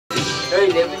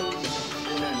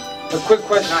A quick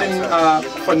question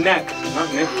for Nick.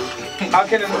 Not Nick. How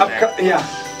can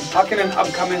an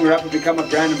upcoming rapper become a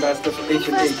brand ambassador for H&H?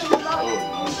 I'm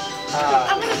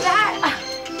gonna die.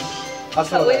 I'll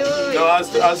say that. No, I'll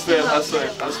say.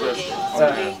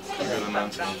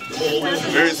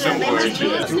 Very simple,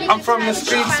 actually. I'm from the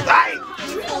streets.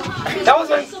 That was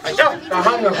when the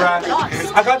hunger, bro.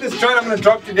 I got this joint I'm gonna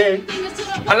drop today.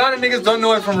 A lot of niggas don't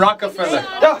know it from Rockefeller.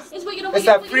 Yeah, it's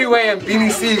that Freeway and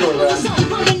Beanie Siegel, bro.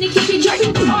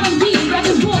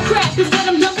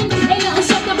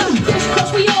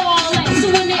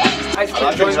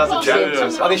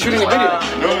 Are they shooting a video?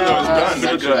 No, it's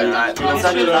done.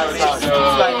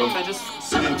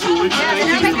 In 2 weeks,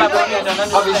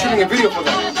 Are they shooting a video for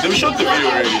that? they shot the video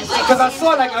already. Because I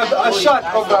saw like a shot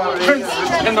of Prince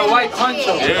in the white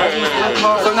honcho.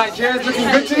 Yeah. So Nigeria's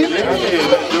looking good to you?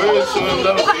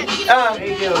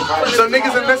 So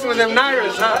niggas are messing with them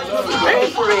Nairas, huh?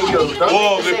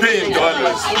 Oh, they're paying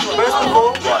dollars. First of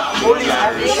all, all these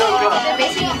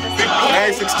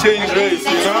Nice exchange rates,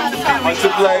 you know?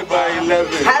 Multiplied by 11.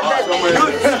 have that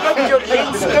good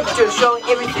scripture showing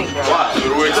everything.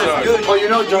 Good work, son. Good. Oh, you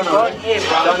know John.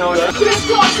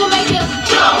 Crisscross,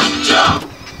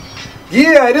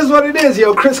 Yeah, it is what it is,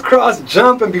 yo. Crisscross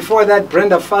Jump, and before that,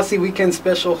 Brenda Fassie Weekend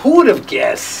Special. Who would have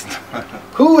guessed?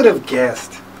 Who would have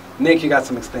guessed? Nick, you got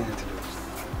some explaining to do.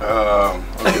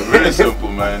 Okay, very simple,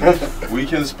 man.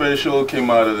 Weekend Special came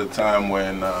out at a time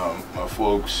when my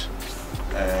folks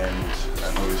and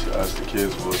obviously us, the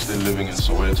kids, were still living in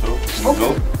Soweto.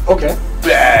 Okay.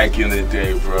 Back in the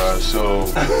day, bro. So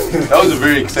that was a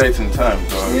very exciting time,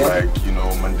 dog. Yeah. Like, you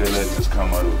know, Mandela had just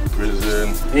come out of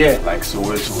prison. Yeah. Like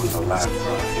Soweto was alive,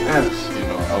 bro. It was, you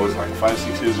know, I was like 5,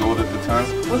 6 years old at the time.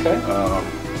 Okay.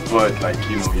 But like,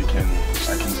 you know,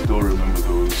 I can still remember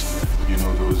those, you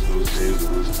know, those days,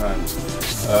 those times.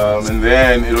 And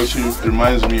then it actually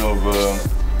reminds me of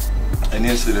an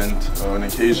incident, an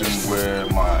occasion where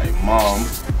my mom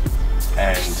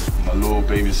and my little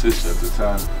baby sister at the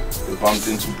time, they bumped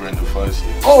into Brenda Fassie.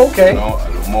 Oh, okay. You know,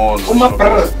 at the mall.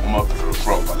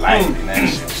 Proper line in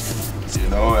action. You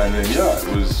know, and then yeah, it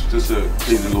was just a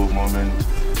crazy little moment.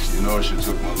 You know, she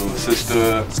took my little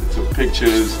sister, they took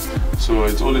pictures. So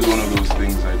it's always one of those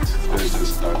things that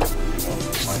just stuck, you know,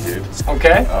 in my head.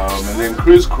 Okay. And then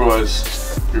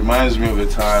Crisscross reminds me of a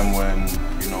time when,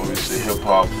 you know, it's the hip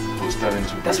hop was starting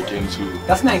to break into.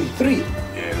 That's 93.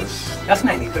 Yes. That's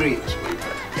 93.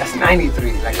 That's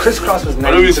 93. Like Crisscross was 93.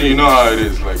 But obviously, you know how it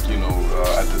is. Like, you know,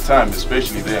 at the time,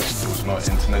 especially then, there was no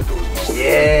internet, there was no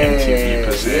MTV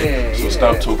per se. So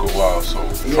stuff took a while. So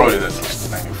probably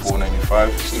that's like 94, 95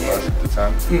 at the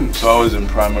time. So I was in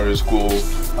primary school.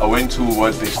 I went to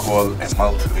what they call a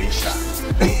multiracial.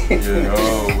 You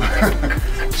know,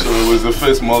 so it was the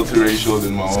first multiracial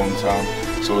in my hometown.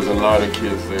 So there was a lot of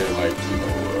kids there, like, you know,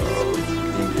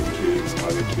 Indian kids,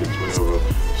 other kids, whatever.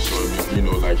 So I mean,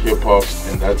 you know, like hip hop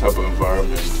in that type of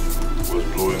environment was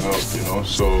blowing up, you know.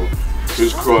 So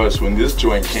Crisscross, when this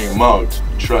joint came out,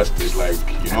 trust it, like,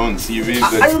 you know, on CVs.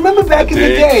 I remember back in the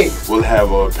day. We'll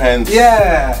have our pants.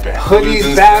 Yeah.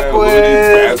 Hoodies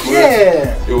backwards.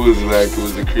 Yeah. It was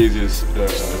the craziest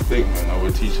thing, man.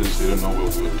 Our teachers didn't know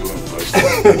what we were doing, but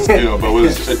you know, but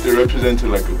it represented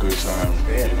like a good time,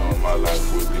 you know, in my life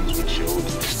where things were chilled.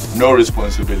 No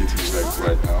responsibilities like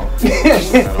right now.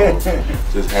 At all.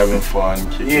 Just having fun,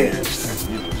 kicking it, and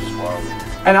you know, just wild.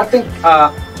 And I think,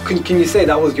 can you say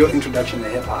that was your introduction to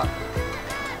hip hop?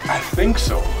 I think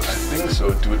so,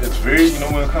 dude. It's very, you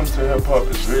know, when it comes to hip hop,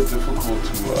 it's very difficult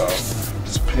to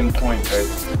just pinpoint that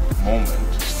moment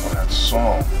or that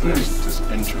song that just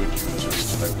introduced you to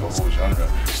like the whole genre.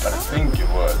 But I think it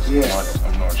was.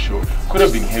 I'm not sure. Could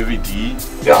have been Heavy D.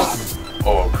 Yeah.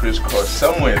 Or Crisscross,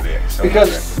 somewhere there.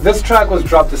 Because this track was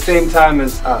dropped the same time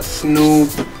as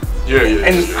Snoop.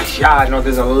 Yeah. No,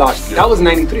 there's a lot. Yeah. That was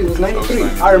 93. It was 93.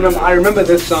 I remember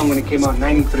this song when it came out,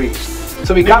 93.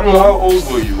 So we got more. How old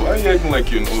were you? Why are you acting like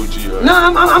you're an OG? No,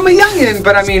 I'm a youngin',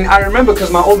 but I mean, I remember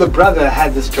because my older brother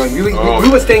had this joint. We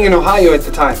were staying in Ohio at the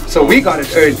time, so we got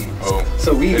it early. Oh.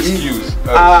 So Excuse.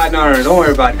 No, don't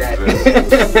worry about that.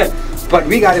 But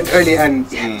we got it early, and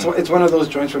it's one of those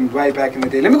joints from right back in the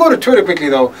day. Let me go to Twitter quickly,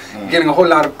 though. Getting a whole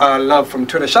lot of love from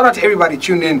Twitter. Shout out to everybody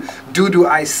tuned in. Dudu,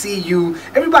 I see you.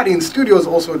 Everybody in studio is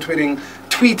also tweeting.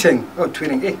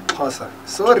 Hey, Hossa.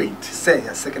 Sorry to say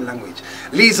a second language.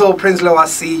 Lizo, Prinsloo, I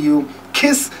see you.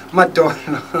 Kiss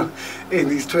Madonna in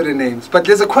these Twitter names. But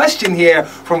there's a question here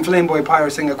from Flameboy Pyro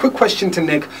saying, a quick question to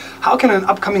Nick. How can an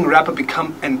upcoming rapper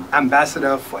become an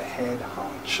ambassador for Head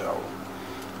Honcho?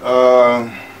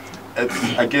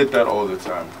 I get that all the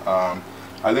time.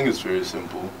 I think it's very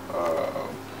simple.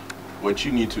 what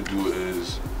you need to do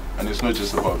is, and it's not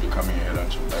just about becoming a Head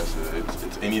Honcho ambassador,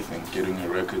 it's anything, getting a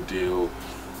record deal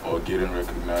or getting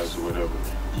recognized or whatever.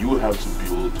 You have to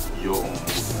build your own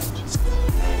movement.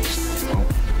 You know,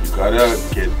 you gotta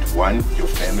get your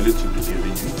family to believe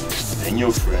in you, then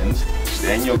your friends,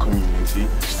 then your community,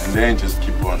 and then just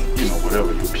keep on,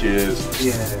 whatever, your peers.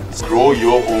 Yeah. Grow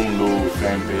your own little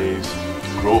fan base,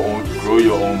 grow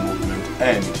your own movement,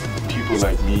 and people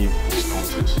like me will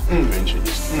notice eventually.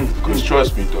 Because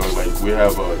trust me, dog, like, we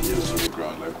have our ears to the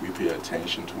ground, like, we pay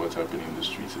attention to what's happening in the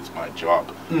streets. It's my job.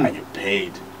 I get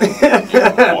paid,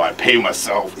 or I pay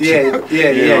myself to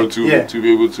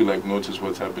be able to, like, notice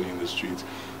what's happening in the streets.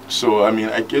 So, I mean,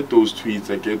 I get those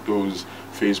tweets, I get those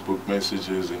Facebook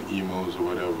messages and emails or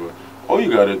whatever. All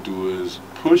you gotta do is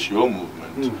push your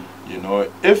movement. You know,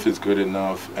 if it's good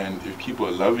enough and if people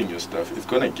are loving your stuff, it's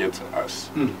gonna get to us.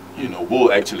 You know,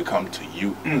 we'll actually come to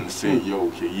you and say, yo,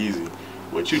 Kyeezi,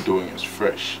 what you're doing is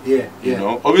fresh. You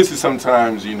know, obviously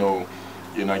sometimes,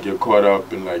 I get caught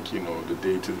up in, like,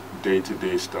 the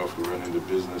day-to-day stuff of running the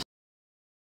business.